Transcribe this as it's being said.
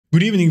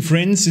Good evening,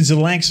 friends. It's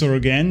Alexor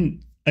again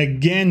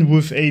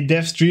with a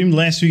dev stream.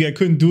 Last week I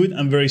couldn't do it.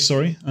 I'm very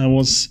sorry. I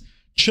was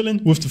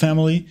chilling with the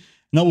family.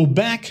 Now we're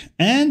back,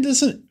 and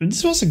this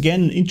was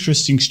again an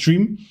interesting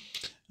stream.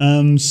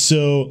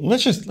 So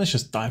let's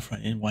just dive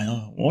right in. Why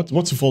not?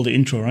 What's with all the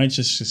intro, right?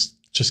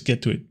 Just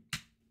get to it.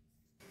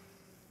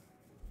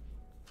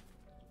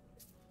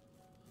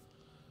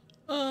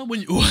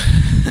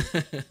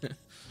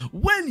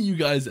 When you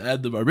guys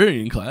add the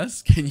Barbarian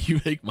class, can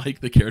you make Mike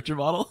the character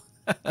model?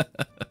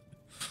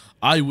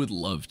 I would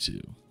love to,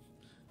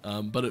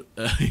 but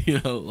you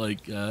know,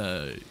 like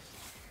I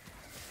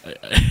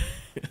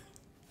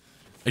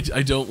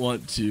don't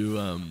want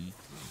to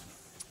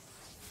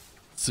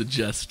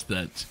suggest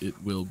that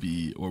it will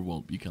be or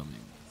won't be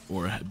coming,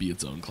 or be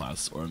its own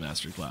class or a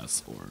master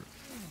class or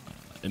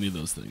any of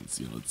those things.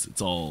 You know,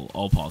 it's all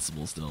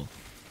possible still.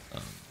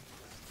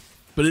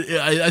 But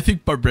I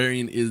think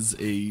Barbarian is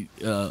a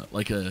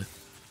like an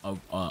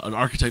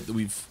archetype that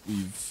we've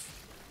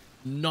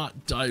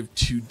not dived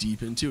too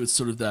deep into. It's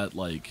sort of that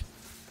like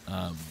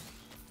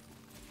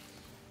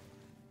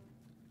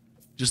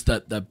just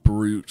that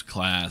brute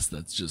class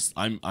that's just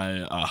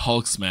I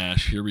Hulk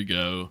smash, here we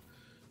go.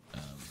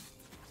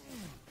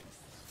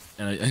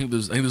 And I think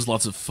there's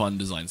lots of fun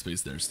design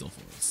space there still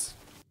for us.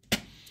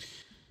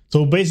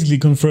 So basically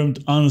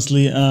confirmed,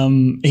 honestly,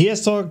 he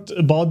has talked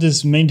about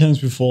this many times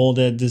before,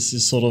 that this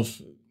is sort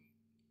of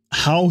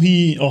how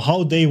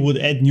they would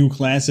add new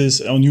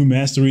classes or new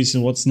masteries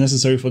and what's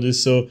necessary for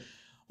this. So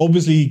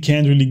obviously he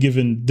can't really give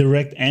a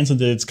direct answer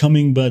that it's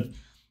coming, but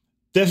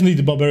definitely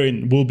the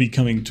Barbarian will be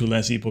coming to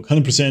Last Epoch,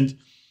 100%.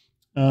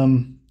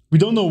 We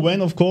don't know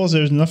when, of course,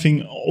 there's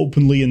nothing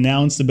openly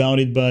announced about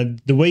it,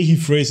 but the way he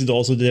phrased it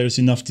also, there's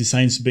enough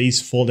design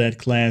space for that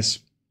class,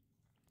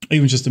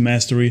 even just a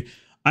mastery.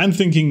 I'm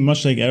thinking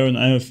much like Aaron,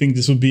 I think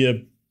this would be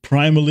a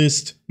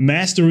primalist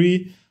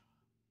mastery.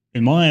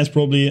 In my eyes,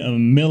 probably a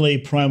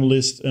melee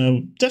primalist.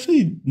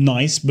 Definitely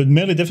nice, but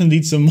melee definitely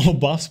needs some more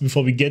buffs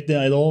before we get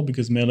there at all,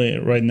 because melee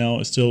right now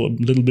is still a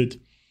little bit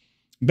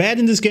bad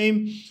in this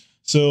game.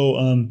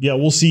 So yeah,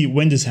 we'll see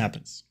when this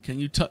happens.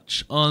 Can you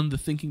touch on the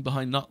thinking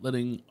behind not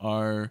letting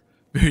our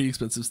very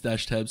expensive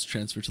stash tabs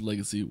transfer to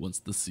Legacy once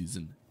the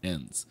season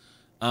ends?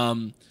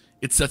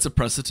 It sets a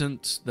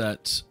precedent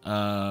that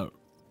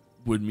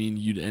would mean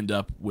you'd end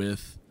up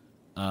with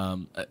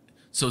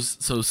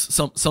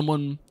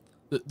someone.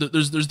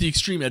 There's the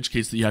extreme edge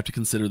case that you have to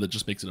consider that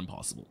just makes it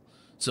impossible.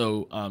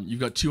 So you've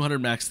got 200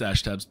 max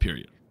stash tabs,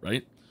 period,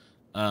 right?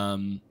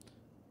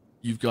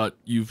 You've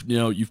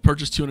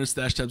purchased 200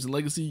 stash tabs in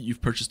Legacy.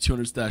 You've purchased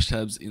 200 stash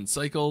tabs in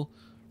Cycle.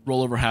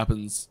 Rollover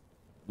happens.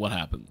 What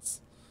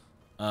happens?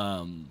 We're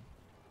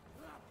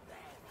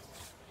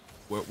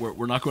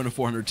not going to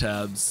 400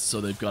 tabs, so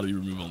they've got to be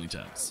remove only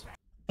tabs.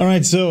 All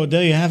right, so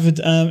there you have it.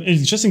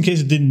 Just in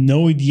case you didn't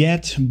know it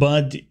yet,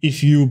 but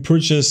if you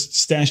purchased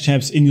stash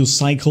tabs in your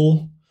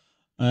cycle,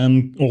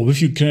 or with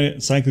your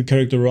cycle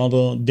character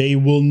rather, they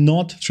will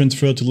not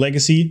transfer to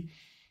Legacy.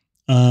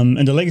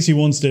 And the Legacy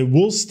ones, they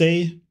will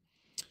stay.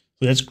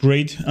 So that's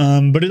great.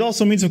 But it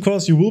also means, of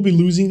course, you will be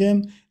losing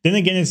them. Then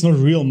again, it's not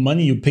real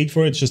money you paid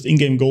for it, it's just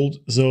in-game gold.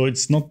 So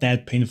it's not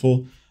that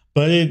painful.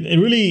 But it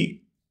really...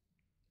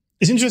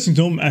 It's interesting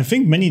to know. I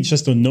think many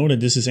just don't know that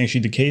this is actually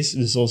the case.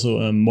 This is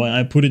also why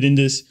I put it in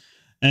this.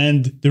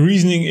 And the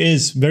reasoning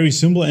is very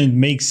simple, and it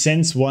makes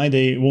sense why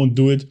they won't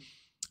do it.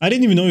 I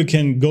didn't even know you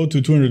can go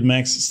to 200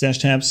 max stash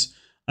tabs.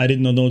 I did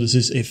not know this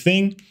is a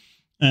thing.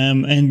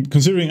 And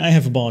considering I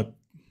have about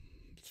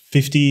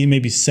 50,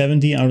 maybe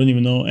 70, I don't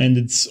even know. And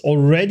it's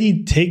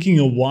already taking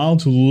a while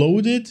to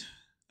load it.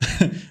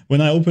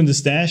 When I open the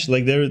stash,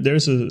 like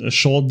there's a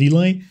short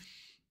delay.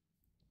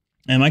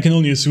 And I can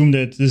only assume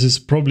that this is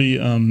probably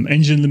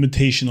engine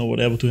limitation or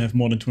whatever to have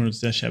more than 200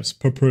 stash tabs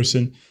per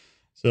person.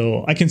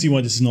 So I can see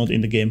why this is not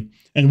in the game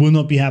and will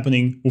not be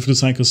happening with the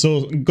cycle.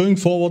 So going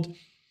forward,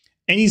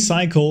 any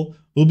cycle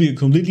will be a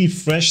completely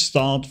fresh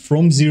start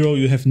from zero.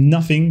 You have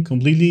nothing,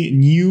 completely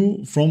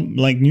new from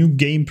like new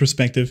game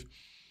perspective.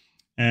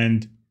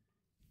 But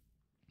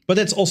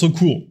that's also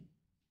cool,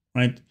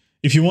 right?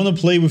 If you want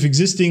to play with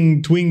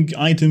existing twink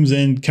items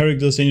and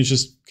characters, then you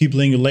just keep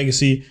playing your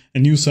Legacy,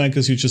 and new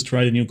cycles, you just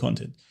try the new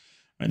content.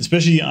 Right?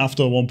 Especially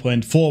after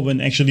 1.4, when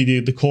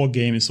actually the core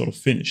game is sort of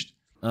finished.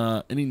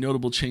 Any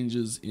notable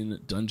changes in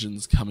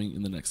dungeons coming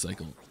in the next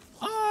cycle?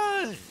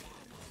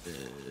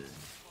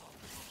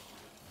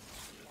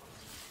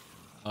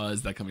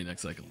 Is that coming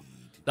next cycle?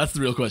 That's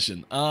the real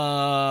question.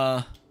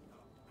 Yeah.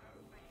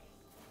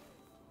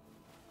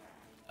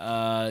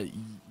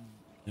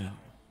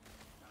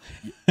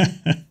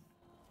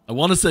 I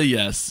want to say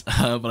yes,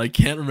 but I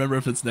can't remember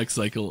if it's next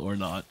cycle or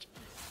not.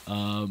 So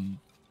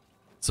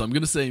I'm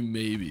going to say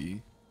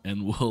maybe,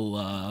 and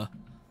we'll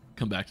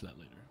come back to that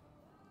later.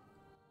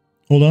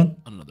 Hold on.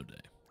 On another day.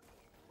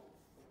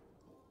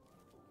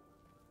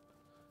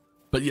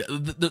 But yeah,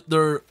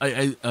 there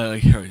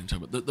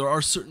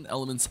are certain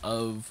elements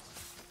of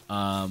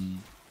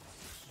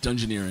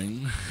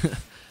dungeoneering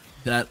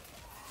that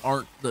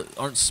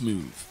aren't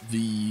smooth.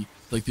 The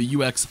like the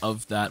UX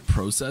of that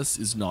process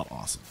is not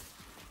awesome.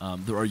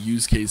 There are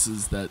use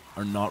cases that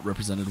are not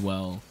represented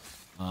well,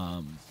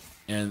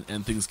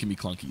 and things can be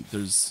clunky.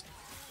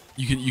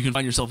 You can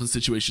find yourself in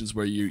situations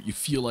where you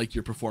feel like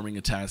you're performing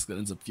a task that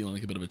ends up feeling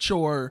like a bit of a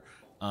chore.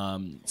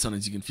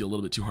 Sometimes you can feel a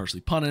little bit too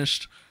harshly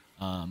punished,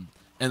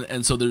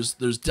 and so there's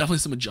definitely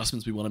some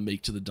adjustments we want to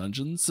make to the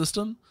dungeon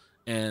system,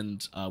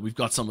 and we've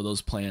got some of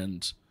those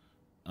planned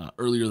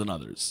earlier than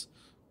others.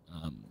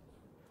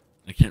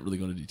 I can't really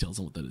go into details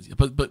on what that is yet,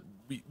 but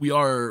we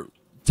are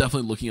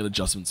definitely looking at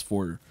adjustments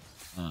for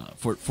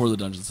the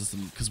dungeon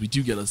system, because we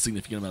do get a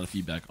significant amount of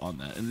feedback on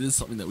that, and it is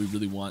something that we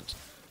really want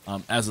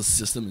as a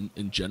system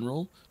in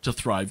general to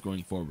thrive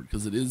going forward,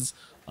 because it is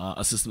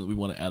a system that we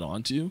want to add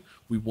on to.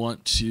 We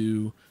want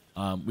to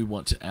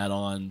add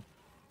on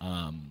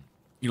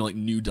like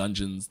new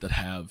dungeons that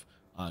have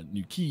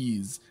new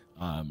keys,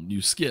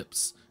 new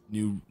skips,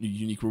 new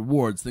unique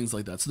rewards, things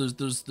like that. So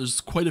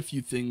there's quite a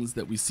few things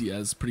that we see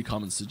as pretty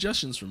common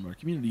suggestions from our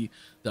community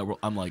that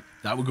I'm like,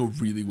 that would go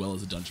really well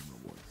as a dungeon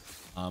reward.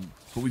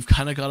 But we've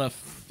kind of got to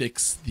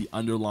fix the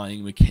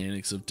underlying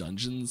mechanics of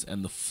dungeons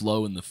and the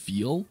flow and the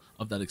feel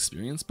of that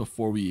experience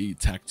before we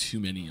tack too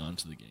many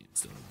onto the game.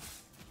 So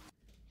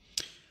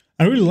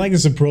I really like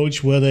this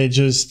approach where they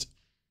just,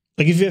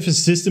 like, if you have a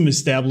system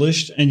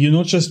established and you're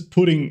not just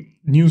putting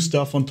new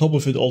stuff on top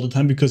of it all the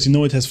time because you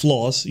know it has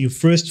flaws, you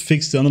first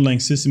fix the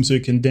underlying system so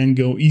you can then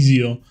go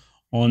easier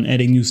on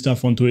adding new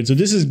stuff onto it. So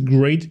this is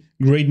great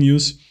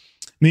news.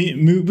 We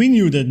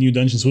knew that new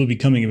dungeons will be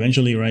coming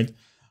eventually, right?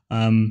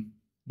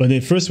 But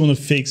they first want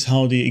to fix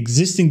how the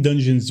existing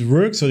dungeons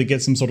work so they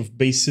get some sort of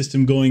base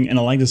system going. And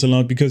I like this a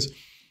lot because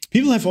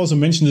people have also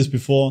mentioned this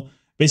before.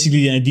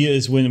 Basically, the idea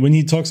is when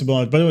he talks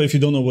about, by the way, if you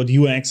don't know what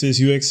UX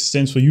is, UX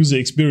stands for user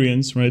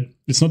experience, right?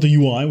 It's not the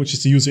UI, which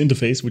is the user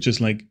interface, which is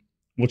like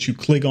what you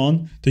click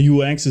on. The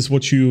UX is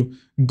what you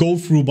go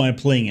through by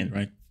playing it,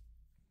 right?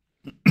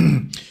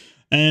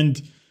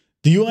 And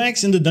the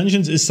UX in the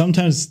dungeons is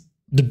sometimes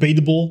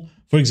debatable.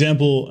 For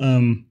example,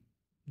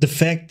 the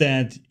fact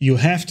that you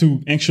have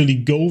to actually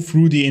go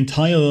through the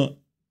entire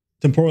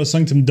Temporal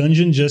Sanctum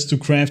dungeon just to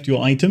craft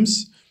your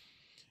items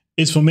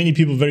is for many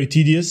people very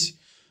tedious.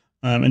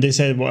 And they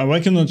said, well,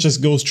 why cannot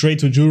just go straight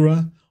to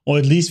Jura, or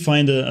at least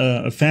find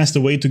a faster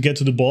way to get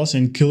to the boss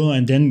and kill her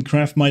and then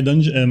craft my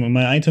dungeon,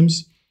 my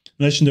items,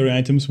 legendary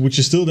items, which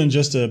is still then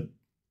just a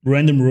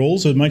random roll,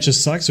 so it might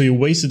just suck. So you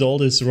wasted all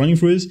this running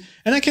through this.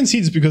 And I can see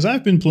this because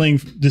I've been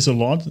playing this a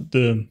lot.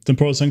 The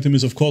Temporal Sanctum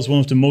is, of course, one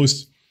of the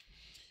most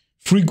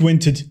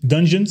frequented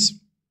dungeons,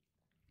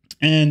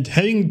 and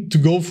having to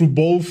go through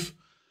both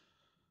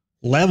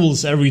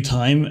levels every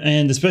time,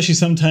 and especially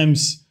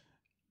sometimes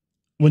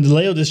when the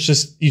layout is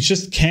just, you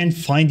just can't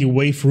find your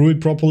way through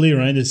it properly,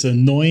 right? It's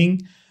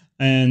annoying.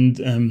 And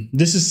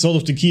this is sort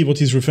of the key, what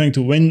he's referring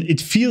to. When it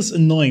feels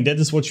annoying, that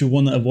is what you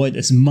want to avoid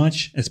as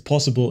much as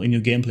possible in your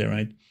gameplay,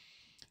 right?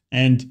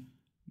 And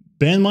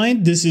bear in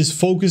mind, this is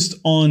focused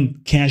on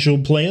casual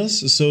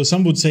players. So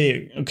some would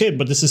say, okay,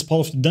 but this is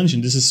part of the dungeon.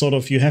 This is sort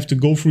of, you have to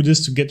go through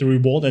this to get the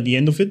reward at the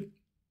end of it,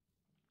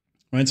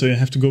 right? So you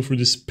have to go through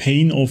this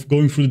pain of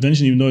going through the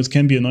dungeon, even though it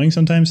can be annoying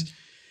sometimes.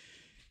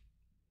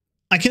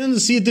 I can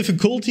see a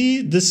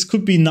difficulty. This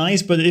could be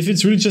nice, but if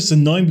it's really just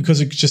annoying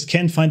because you just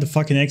can't find the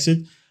fucking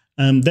exit,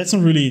 that's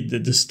not really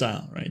the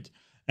style, right?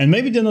 And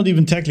maybe they're not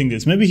even tackling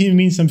this. Maybe he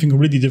means something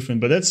completely different,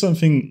 but that's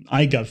something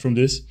I got from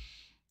this.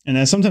 And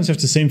I sometimes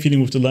have the same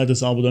feeling with the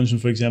Lightest Arbor dungeon,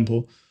 for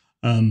example,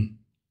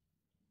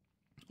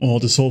 or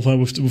the Soulfire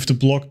with the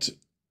blocked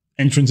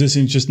entrances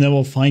and just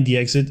never find the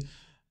exit.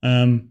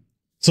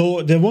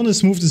 So they want to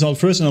smooth this out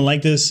first, and I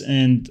like this,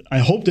 and I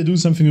hope they do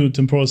something with the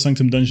Temporal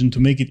Sanctum dungeon to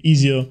make it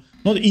easier,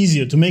 not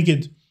easier, to make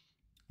it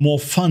more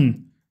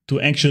fun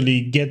to actually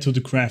get to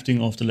the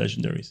crafting of the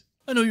legendaries.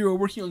 I know you were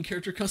working on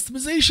character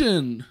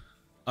customization.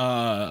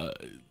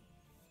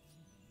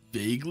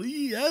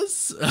 Vaguely,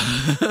 yes.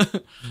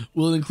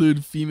 Will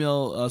include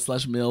female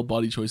 / male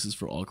body choices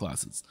for all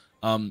classes.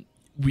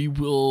 We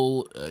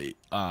will,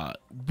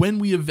 when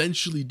we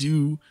eventually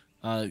do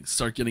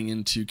start getting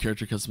into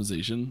character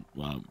customization,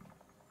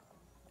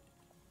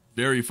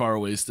 very far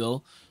away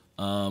still,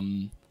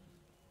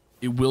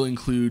 it will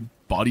include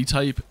body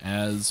type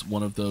as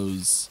one of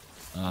those,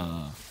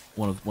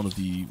 one of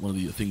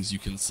the things you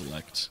can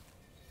select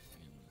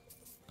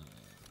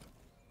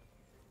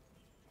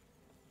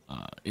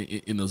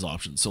in those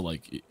options. So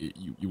like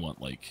you want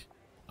like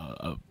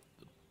a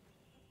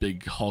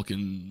big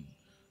hulking,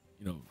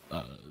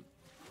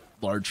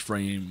 large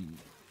frame,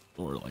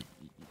 or like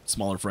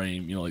smaller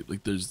frame,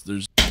 like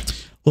there's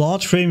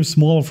large frame,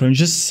 smaller frame.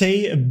 Just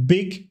say a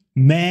big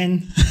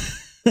man.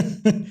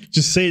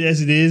 Just say it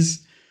as it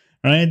is,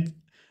 right?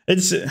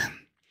 It's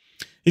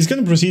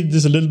gonna proceed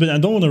this a little bit. I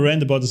don't want to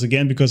rant about this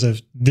again because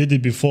I've did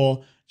it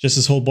before. Just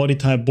this whole body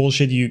type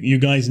bullshit. You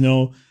guys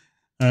know.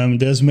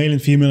 There's male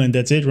and female, and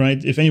that's it, right?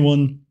 If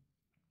anyone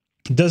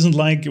doesn't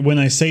like when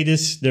I say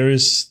this, there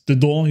is the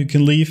door. You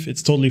can leave.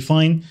 It's totally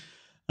fine.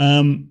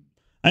 I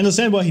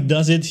understand why he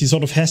does it. He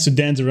sort of has to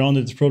dance around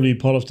it. It's probably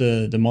part of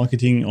the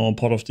marketing or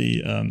part of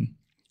the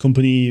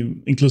company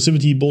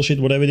inclusivity bullshit,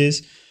 whatever it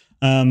is,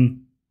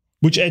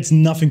 which adds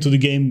nothing to the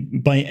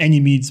game by any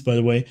means, by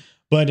the way.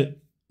 But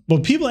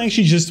what people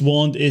actually just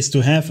want is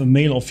to have a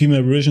male or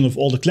female version of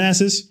all the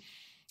classes.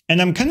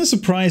 And I'm kind of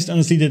surprised,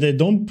 honestly, that they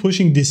don't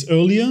pushing this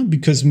earlier,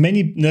 because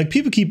many, like,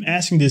 people keep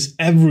asking this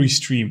every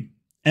stream,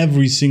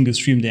 every single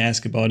stream they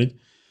ask about it,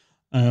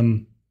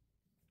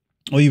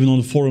 or even on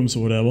the forums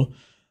or whatever.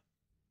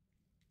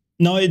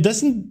 Now, it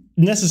doesn't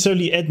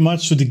necessarily add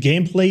much to the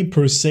gameplay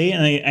per se,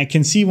 and I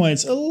can see why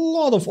it's a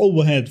lot of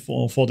overhead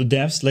for the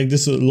devs. Like,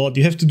 this is a lot.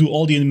 You have to do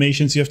all the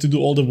animations, you have to do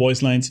all the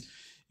voice lines,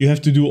 you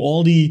have to do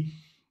all the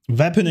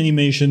weapon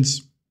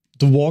animations,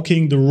 the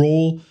walking, the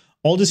roll.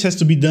 All this has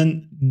to be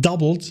done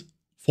doubled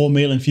for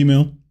male and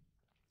female.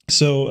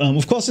 So,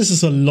 of course, this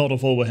is a lot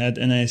of overhead,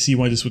 and I see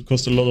why this would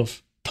cost a lot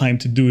of time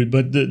to do it.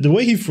 But the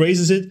way he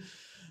phrases it,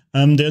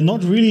 they're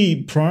not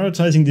really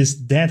prioritizing this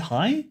that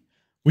high,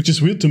 which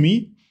is weird to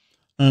me.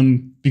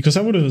 Because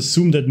I would have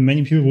assumed that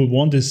many people would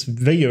want this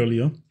way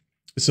earlier.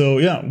 So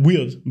yeah,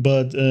 weird.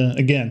 But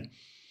again,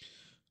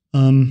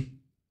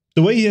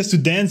 the way he has to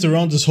dance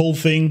around this whole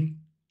thing,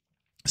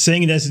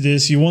 saying it as it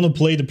is, you want to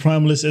play the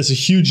Primalist as a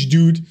huge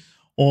dude,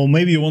 or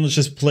maybe you want to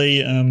just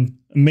play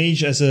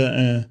Mage as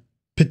a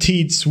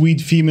petite,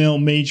 sweet female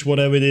mage,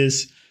 whatever it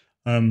is.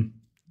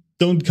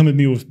 Don't come at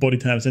me with body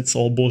types. That's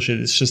all bullshit.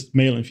 It's just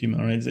male and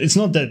female, right? It's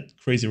not that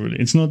crazy, really.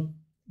 It's not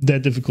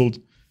that difficult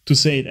to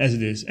say it as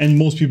it is, and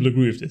most people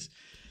agree with this.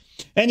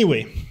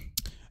 Anyway,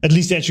 at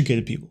least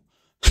educated people.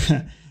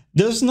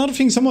 There's another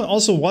thing. Someone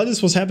also, while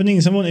this was happening,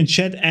 someone in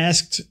chat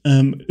asked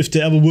if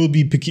there ever will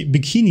be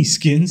bikini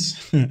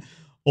skins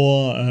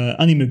or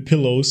anime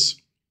pillows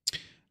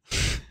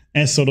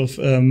as sort of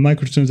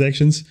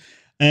microtransactions.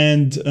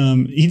 And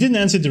he didn't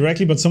answer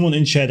directly, but someone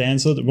in chat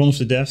answered. One of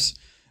the devs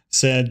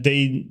said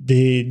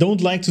they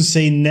don't like to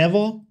say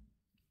never,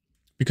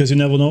 because you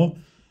never know.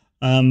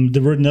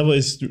 The word never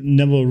is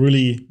never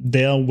really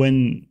there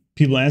when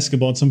people ask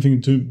about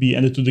something to be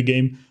added to the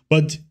game.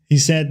 But he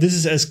said this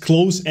is as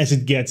close as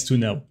it gets to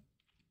never.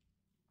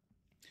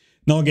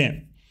 Now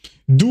again,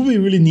 do we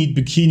really need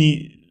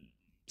bikini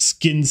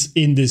skins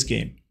in this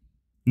game?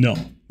 No,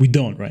 we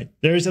don't, right?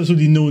 There is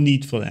absolutely no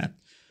need for that.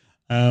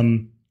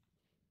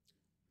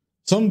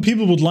 Some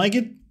people would like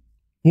it.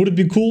 Would it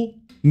be cool?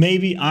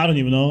 Maybe. I don't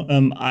even know.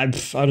 I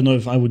don't know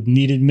if I would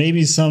need it.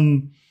 Maybe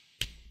some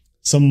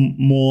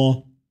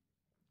more,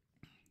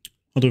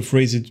 how to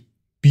phrase it,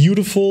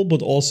 beautiful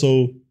but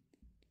also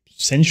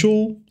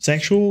sensual,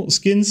 sexual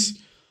skins,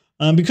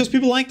 because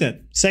people like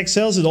that. Sex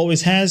sells, it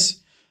always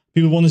has.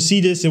 People want to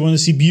see this, they want to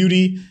see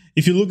beauty.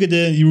 If you look at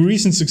the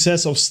recent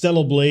success of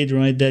Stellar Blade,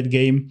 right, that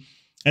game,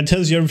 it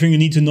tells you everything you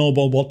need to know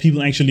about what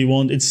people actually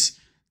want. It's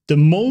the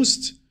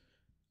most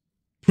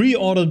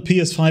pre-ordered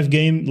PS5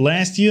 game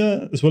last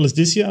year, as well as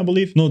this year, I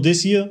believe. No,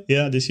 this year.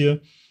 Yeah, this year.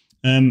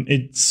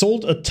 It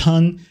sold a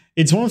ton.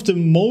 It's one of the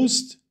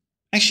most,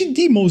 actually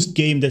the most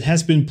game that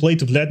has been played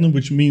to platinum,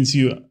 which means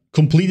you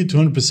complete it to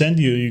 100%,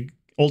 you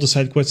all the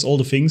side quests, all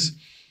the things,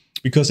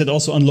 because it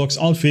also unlocks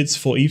outfits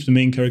for Eve, the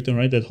main character,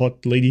 right, that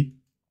hot lady.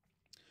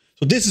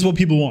 So this is what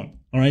people want,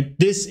 all right?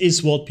 This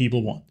is what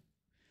people want.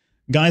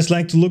 Guys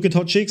like to look at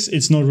hot chicks.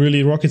 It's not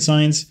really rocket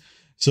science.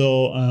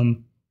 So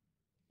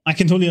I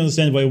can totally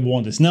understand why you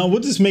want this. Now,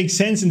 would this make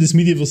sense in this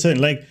medieval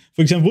setting? Like,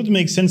 for example, would it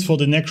make sense for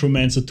the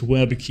necromancer to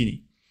wear a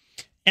bikini?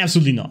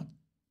 Absolutely not.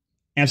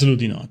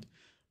 Absolutely not.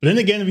 But then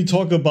again, we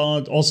talk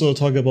about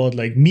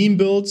like meme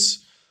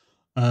builds,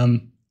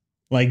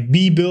 like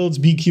bee builds,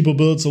 beekeeper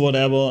builds or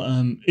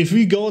whatever. If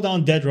we go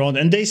down that route,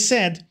 and they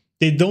said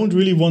they don't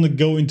really want to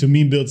go into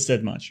meme builds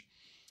that much.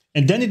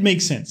 And then it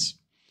makes sense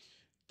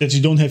that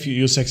you don't have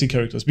your sexy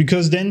characters,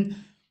 because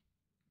then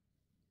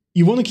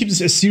you want to keep this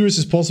as serious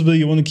as possible.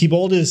 You want to keep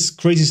all this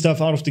crazy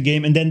stuff out of the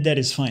game, and then that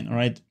is fine, all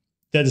right?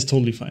 That is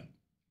totally fine.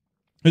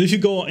 But if you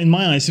go, in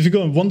my eyes, if you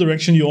go in one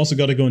direction, you also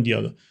got to go in the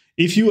other.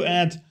 If you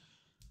add,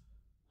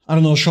 I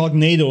don't know,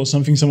 Sharknado or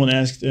something, someone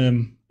asked,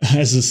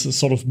 as a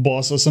sort of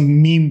boss, or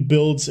some meme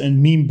builds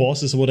and meme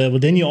bosses or whatever,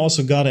 then you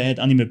also got to add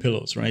anime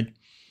pillows, right?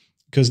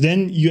 Because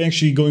then you're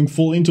actually going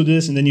full into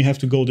this, and then you have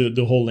to go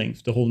the whole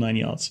length, the whole 9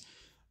 yards.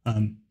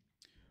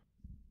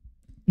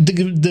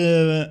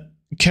 The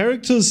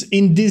characters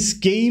in this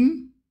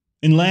game,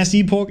 in Last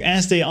Epoch,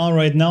 as they are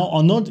right now,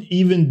 are not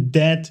even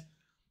that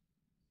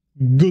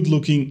good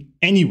looking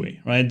anyway,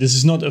 right? This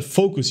is not a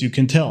focus, you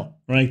can tell,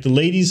 right? The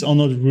ladies are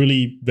not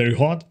really very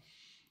hot.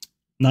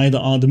 Neither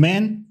are the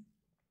men.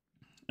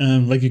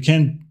 Like, you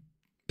can't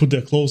put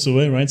their clothes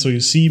away, right? So you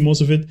see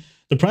most of it.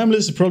 The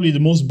Primalist is probably the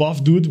most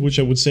buff dude, which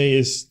I would say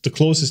is the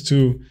closest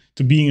to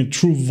being a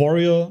true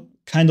warrior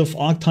kind of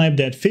archetype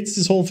that fits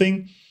this whole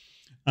thing.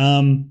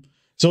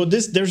 So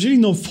there's really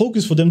no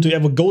focus for them to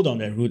ever go down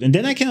that route. And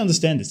then I can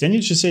understand this. Then you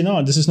just say,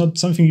 no, this is not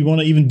something you want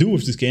to even do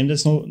with this game.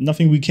 That's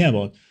nothing we care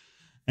about.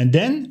 And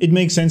then it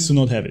makes sense to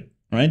not have it,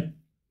 right?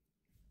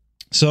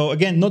 So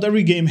again, not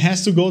every game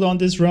has to go down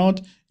this route,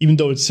 even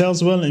though it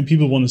sells well and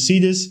people want to see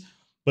this.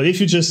 But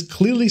if you just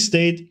clearly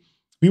state,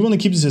 we want to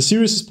keep this as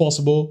serious as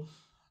possible,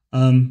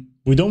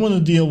 we don't want to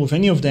deal with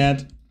any of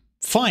that,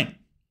 fine.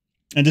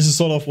 And this is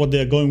sort of what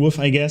they're going with,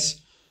 I guess.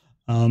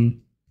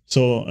 I'm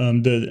sure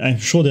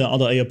there are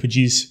other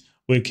ARPGs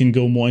where you can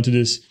go more into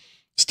this.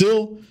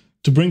 Still,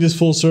 to bring this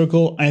full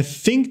circle, I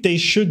think they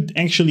should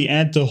actually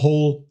add the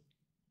whole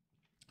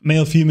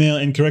male, female,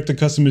 and character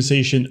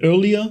customization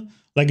earlier,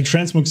 like a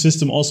transmog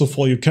system also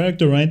for your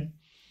character, right?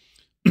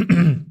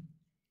 That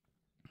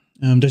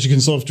you can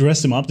sort of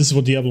dress them up. This is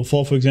what Diablo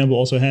 4, for example,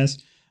 also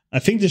has. I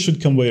think this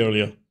should come way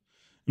earlier,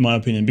 in my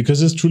opinion,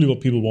 because it's truly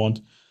what people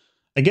want.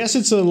 I guess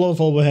it's a lot of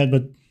overhead,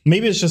 but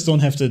maybe it's just don't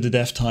have the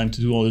dev time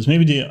to do all this.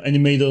 Maybe the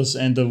animators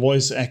and the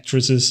voice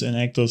actresses and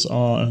actors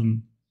are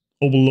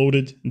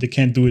overloaded and they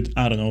can't do it.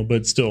 I don't know,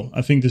 but still,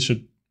 I think this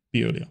should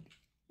be earlier.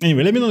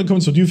 Anyway, let me know in the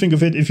comments what you think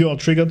of it if you are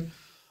triggered.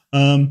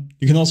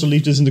 You can also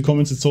leave this in the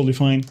comments. It's totally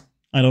fine.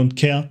 I don't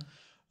care.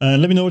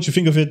 Let me know what you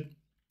think of it.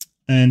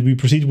 And we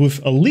proceed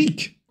with a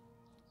leak.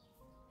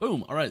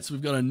 Boom. All right, so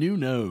we've got a new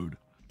node.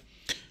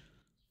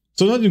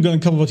 So I'm not even going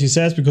to cover what he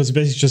says because he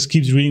basically just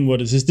keeps reading what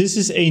it is. This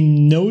is a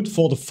node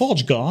for the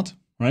Forge Guard,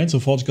 right? So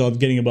Forge Guard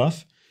getting a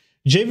buff.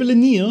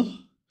 Javelinier,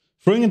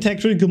 throwing attack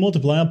critical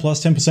multiplier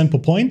plus 10% per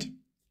point.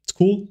 It's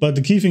cool, but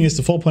the key thing is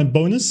the 4-point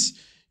bonus.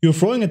 Your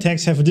throwing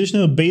attacks have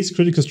additional base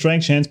critical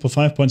strike chance per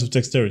 5 points of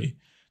dexterity.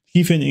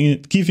 Key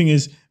thing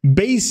is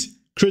base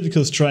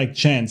critical strike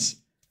chance.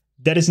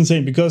 That is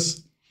insane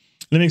because,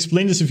 let me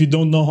explain this if you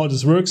don't know how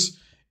this works.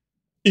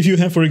 If you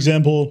have, for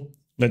example,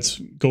 let's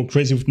go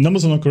crazy with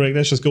numbers are not correct,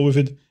 let's just go with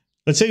it.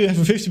 Let's say you have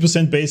a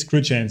 50% base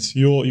crit chance.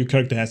 Your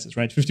character has this,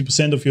 right?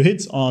 50% of your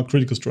hits are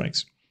critical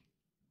strikes.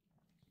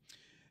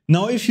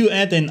 Now, if you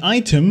add an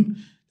item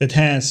that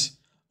has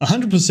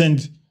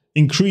 100%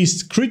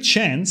 increased crit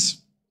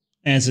chance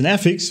as an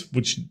affix,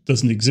 which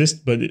doesn't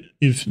exist, but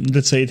if,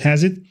 let's say it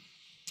has it,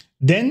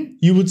 then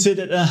you would sit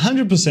at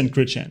 100%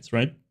 crit chance,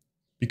 right?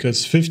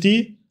 Because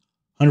 50,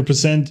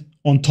 100%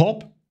 on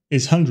top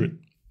is 100.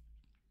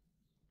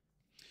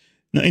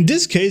 Now, in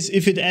this case,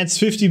 if it adds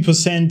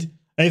 50%,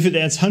 if it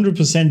adds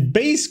 100%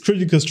 base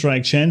critical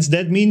strike chance,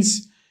 that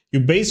means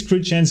your base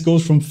crit chance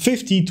goes from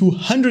 50 to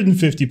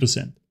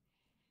 150%.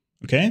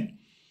 Okay?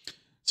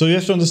 So you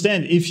have to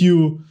understand, if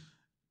you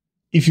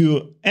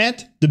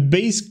add the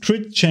base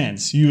crit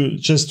chance, you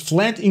just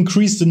flat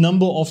increase the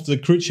number of the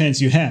crit chance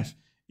you have.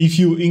 If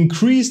you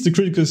increase the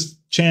critical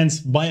chance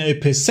by a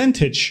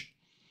percentage,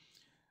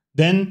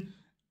 then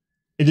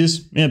it is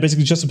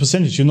basically just a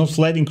percentage. You're not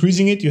flat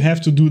increasing it, you have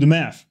to do the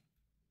math.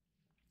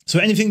 So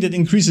anything that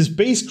increases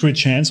base crit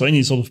chance, or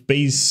any sort of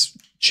base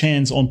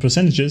chance on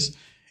percentages,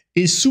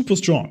 is super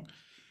strong.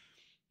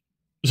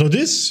 So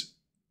this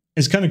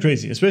is kind of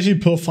crazy, especially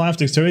per 5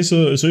 dexterity.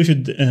 So if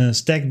you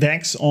stack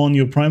dex on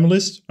your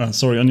primalist,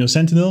 on your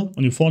sentinel,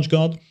 on your forge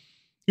guard,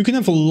 you can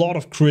have a lot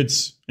of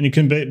crits, and you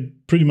can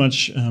pretty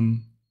much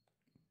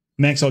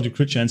max out your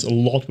crit chance a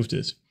lot with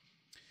this.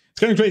 It's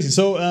kind of crazy.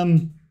 So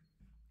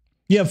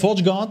yeah,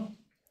 forge guard.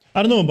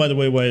 I don't know, by the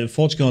way, why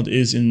Forge Guard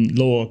is in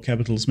lower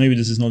capitals. Maybe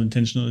this is not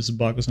intentional, it's a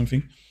bug or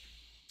something.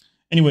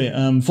 Anyway,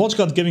 Forge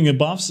Guard giving a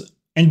buffs.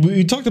 And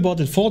we talked about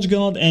that Forge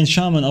Guard and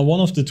Shaman are one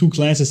of the two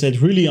classes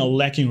that really are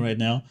lacking right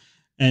now.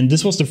 And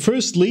this was the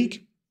first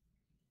leak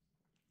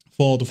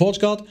for the Forge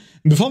Guard.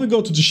 And before we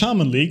go to the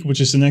Shaman leak, which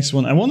is the next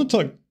one, I want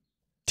to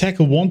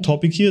tackle one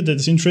topic here that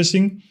is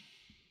interesting.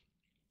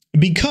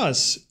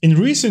 Because in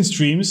recent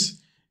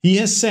streams, he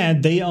has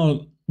said they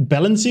are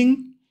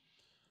balancing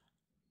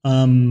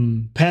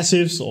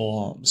passives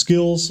or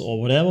skills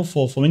or whatever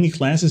for many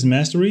classes and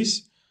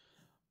masteries,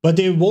 but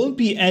they won't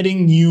be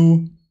adding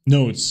new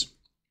nodes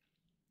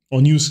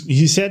or new.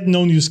 He said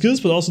no new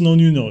skills, but also no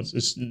new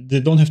nodes. They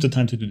don't have the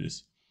time to do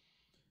this.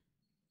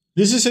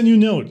 This is a new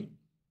node.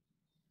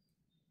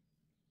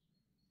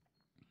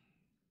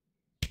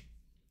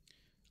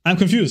 I'm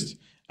confused.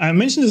 I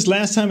mentioned this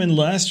last time in the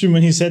last stream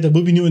when he said there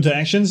will be new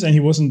interactions, and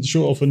he wasn't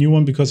sure of a new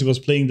one because he was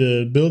playing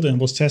the build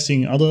and was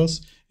testing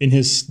others in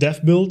his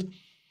dev build.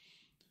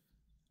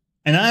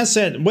 And I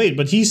said, wait,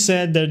 but he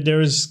said that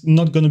there is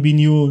not going to be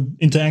new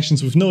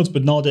interactions with nodes,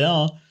 but now there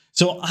are.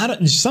 So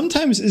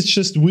sometimes it's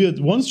just weird.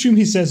 One stream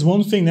he says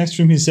one thing, next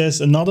stream he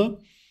says another.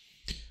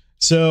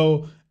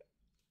 So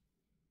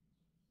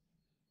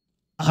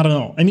I don't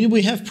know. I mean,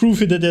 we have proof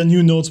that there are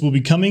new nodes will be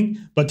coming,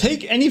 but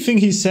take anything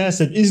he says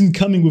that isn't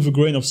coming with a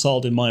grain of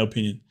salt, in my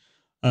opinion,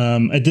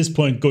 at this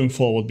point going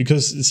forward,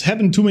 because it's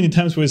happened too many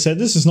times where he said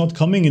this is not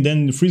coming, and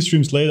then 3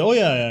 streams later, oh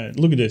yeah,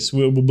 look at this,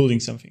 we're building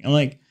something. I'm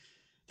like,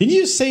 did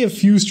you say a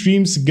few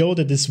streams ago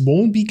that this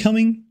won't be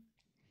coming?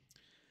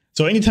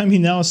 So anytime he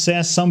now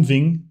says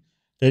something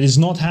that is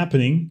not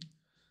happening,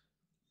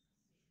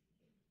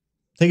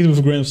 take it with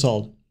a grain of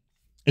salt.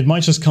 It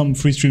might just come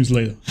 3 streams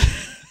later.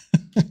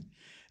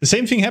 The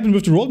same thing happened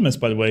with the roadmaps,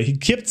 by the way. He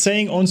kept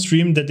saying on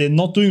stream that they're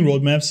not doing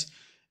roadmaps,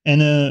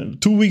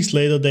 and 2 weeks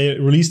later they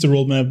released the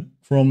roadmap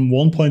from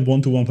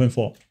 1.1 to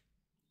 1.4.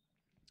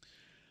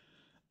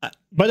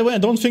 By the way, I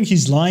don't think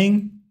he's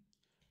lying.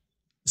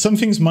 Some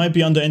things might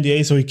be under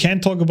NDA, so he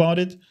can't talk about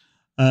it.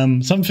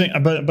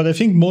 But I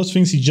think most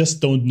things he just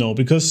don't know,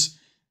 because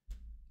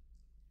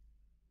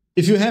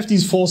if you have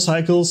these 4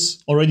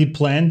 cycles already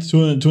planned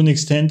to an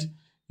extent,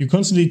 You're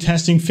constantly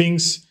testing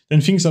things, then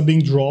things are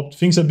being dropped,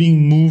 things are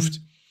being moved.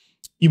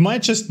 You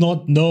might just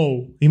not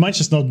know. You might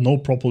just not know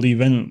properly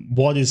when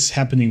what is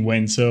happening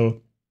when.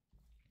 So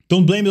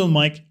don't blame it on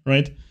Mike,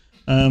 right?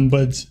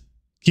 But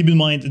keep in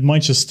mind, it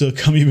might just still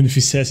come even if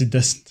he says it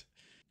doesn't.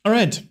 All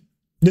right,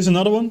 there's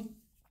another one.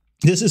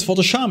 This is for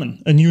the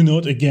Shaman. A new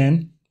node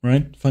again,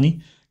 right?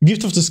 Funny.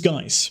 Gift of the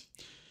Skies.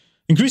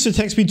 Increase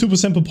attack speed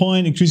 2% per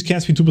point. Increase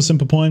cast speed 2%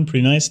 per point.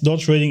 Pretty nice.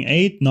 Dodge rating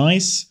 8.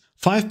 Nice.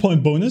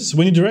 5-point bonus.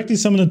 When you directly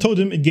summon a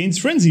totem, it gains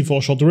Frenzy for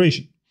a short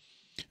duration.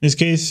 In this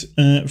case,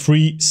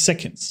 3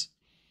 seconds.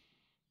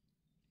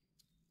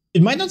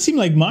 It might not seem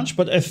like much,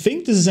 but I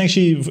think this is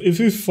actually, if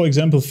you, for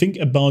example, think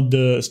about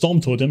the Storm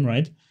Totem,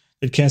 right?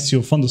 That casts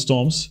your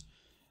Thunderstorms.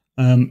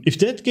 If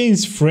that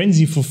gains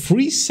Frenzy for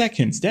 3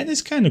 seconds, that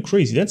is kind of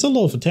crazy. That's a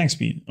lot of attack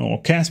speed, or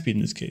cast speed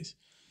in this case.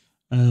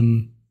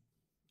 And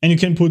you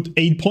can put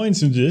 8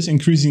 points into this,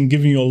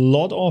 giving you a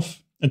lot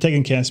of attack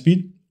and cast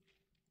speed.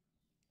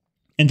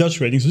 And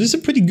dodge rating. So this is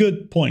a pretty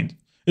good point.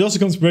 It also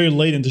comes very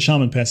late into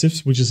Shaman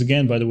passives, which is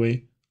again, by the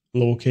way,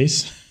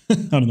 lowercase.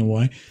 I don't know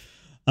why.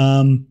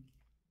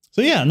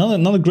 So yeah,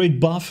 another great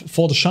buff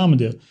for the Shaman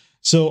there.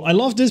 So I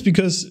love this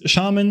because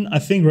Shaman, I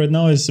think right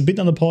now is a bit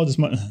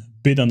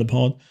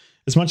underpowered,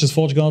 as much as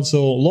Forge Guard.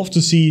 So love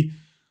to see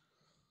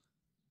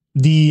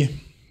the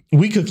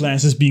weaker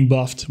classes being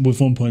buffed with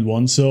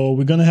 1.1. So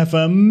we're gonna have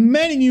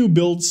many new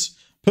builds.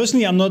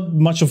 Personally, I'm not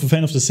much of a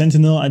fan of the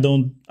Sentinel.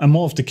 I'm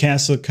more of the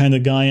caster kind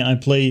of guy. I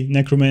play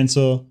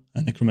Necromancer.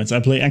 I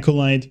play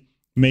Acolyte,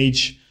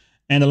 Mage,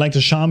 and I like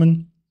the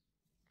Shaman.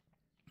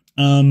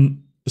 So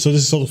this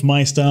is sort of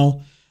my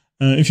style.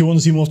 If you want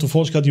to see more of the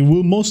Forge Guard, you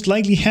will most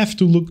likely have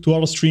to look to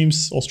other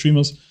streams or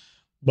streamers.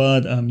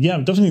 But yeah,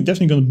 I'm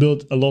definitely going to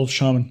build a lot of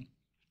Shaman.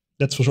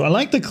 That's for sure. I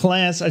like the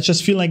class. I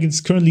just feel like it's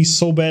currently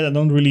so bad. I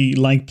don't really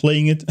like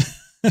playing it.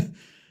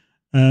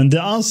 And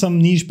there are some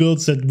niche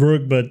builds that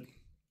work, but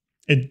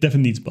it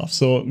definitely needs buff.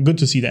 So good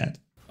to see that.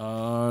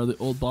 Are the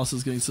old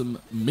bosses getting some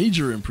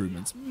major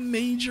improvements?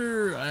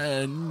 Major?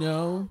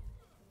 No.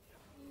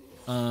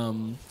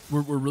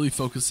 We're really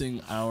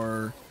focusing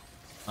our...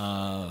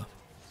 well,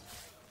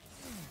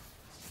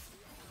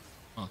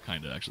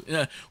 kind of, actually.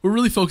 Yeah, we're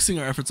really focusing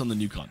our efforts on the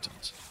new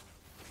content.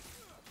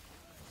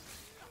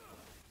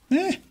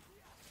 Wait.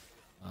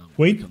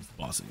 When it comes to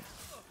bossing.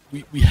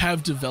 We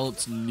have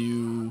developed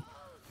new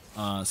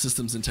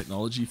systems and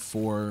technology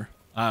for...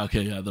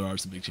 okay, yeah, there are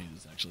some big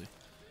changes, actually.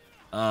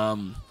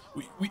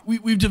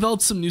 We've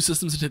developed some new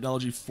systems and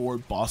technology for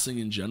bossing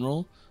in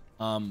general.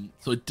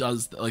 So it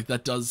does, like,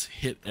 that does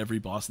hit every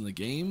boss in the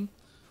game.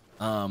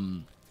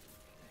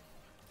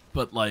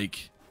 But,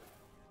 like,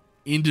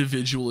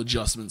 individual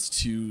adjustments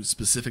to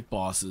specific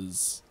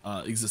bosses,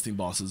 existing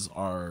bosses,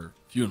 are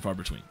few and far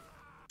between.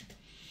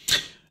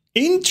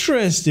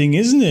 Interesting,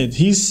 isn't it?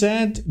 He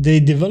said they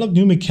developed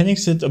new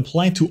mechanics that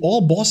apply to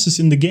all bosses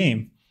in the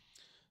game.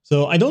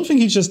 So I don't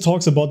think he just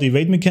talks about the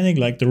evade mechanic,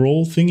 like the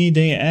roll thingy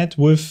they add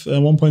with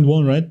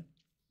 1.1, right?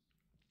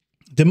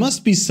 There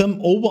must be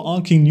some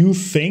overarching new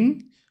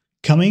thing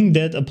coming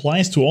that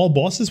applies to all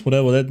bosses,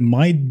 whatever that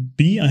might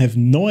be. I have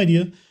no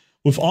idea,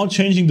 without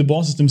changing the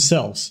bosses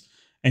themselves.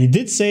 And he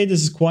did say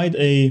this is quite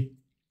a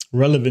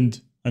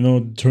relevant, I know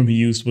the term he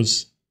used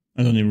was,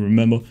 I don't even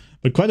remember,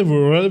 but quite a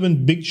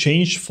relevant big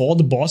change for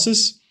the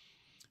bosses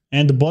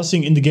and the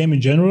bossing in the game in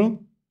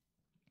general.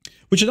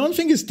 Which I don't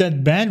think is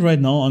that bad right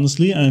now,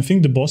 honestly. I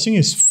think the bossing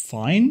is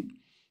fine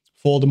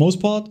for the most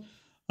part.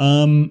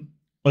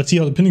 Let's see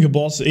how the Pinnacle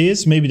boss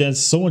is. Maybe that's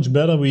so much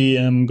better. We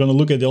gonna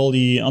look at all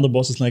the other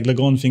bosses like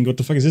Lagon and think, what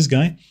the fuck is this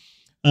guy?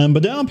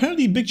 But there are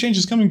apparently big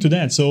changes coming to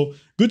that. So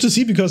good to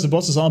see, because the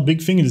bosses are a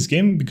big thing in this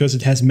game, because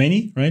it has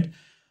many, right?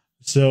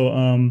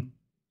 So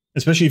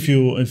especially if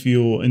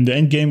you in the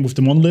end game with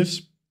the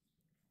monoliths.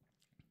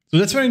 So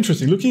that's very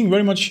interesting. Looking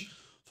very much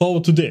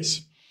forward to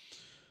this.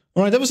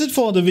 All right, that was it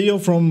for the video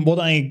from what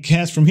I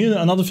cast from here.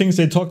 Another things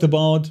they talked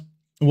about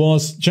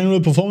was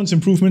general performance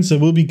improvements that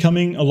will be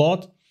coming a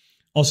lot.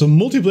 Also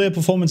multiplayer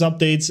performance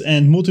updates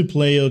and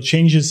multiplayer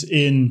changes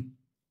in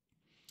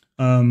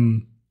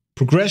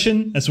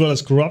progression as well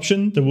as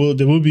corruption. They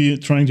will be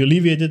trying to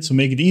alleviate it, so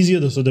make it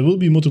easier. So there will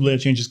be multiplayer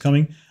changes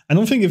coming. I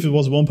don't think if it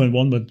was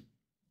 1.1, but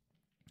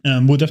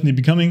will definitely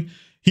be coming.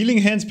 Healing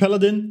Hands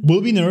Paladin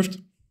will be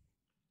nerfed.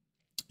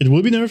 It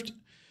will be nerfed.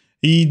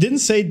 He didn't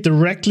say it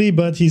directly,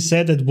 but he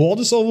said that Ward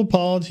is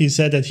overpowered. He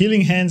said that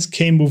Healing Hands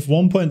came with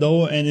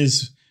 1.0 and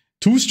is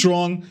too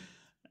strong,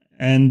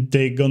 and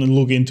they're gonna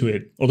look into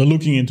it, or they're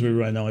looking into it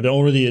right now. They're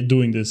already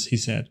doing this, he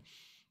said,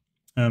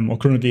 or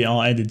currently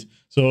are at it.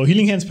 So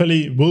Healing Hands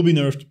Pally will be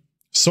nerfed.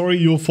 Sorry,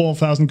 your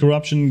 4,000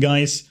 corruption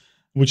guys,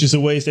 which is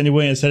a waste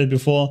anyway. I said it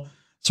before.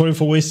 Sorry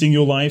for wasting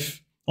your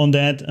life on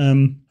that,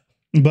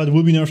 but it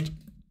will be nerfed.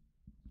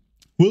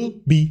 Will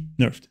be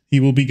nerfed.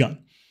 He will be gone.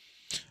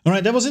 All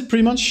right, that was it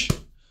pretty much.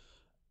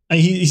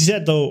 He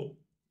said, though,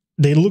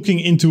 they're looking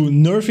into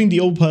nerfing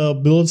the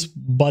overpowered builds,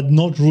 but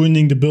not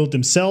ruining the build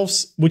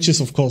themselves, which is,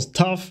 of course,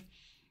 tough.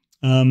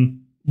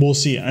 What we'll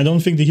see. I don't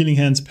think the Healing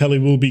Hands Pally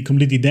will be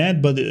completely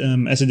dead, but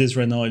as it is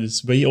right now, it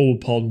is way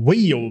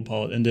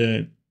overpowered, and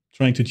they're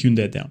trying to tune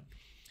that down.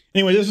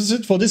 Anyway, this was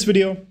it for this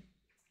video.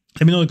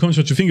 Let me know in the comments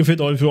what you think of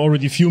it, or if you're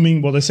already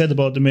fuming what I said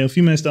about the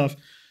male-female stuff.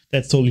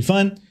 That's totally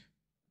fine.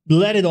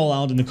 Let it all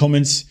out in the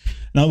comments,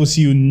 and I will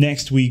see you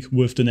next week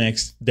with the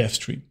next dev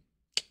stream.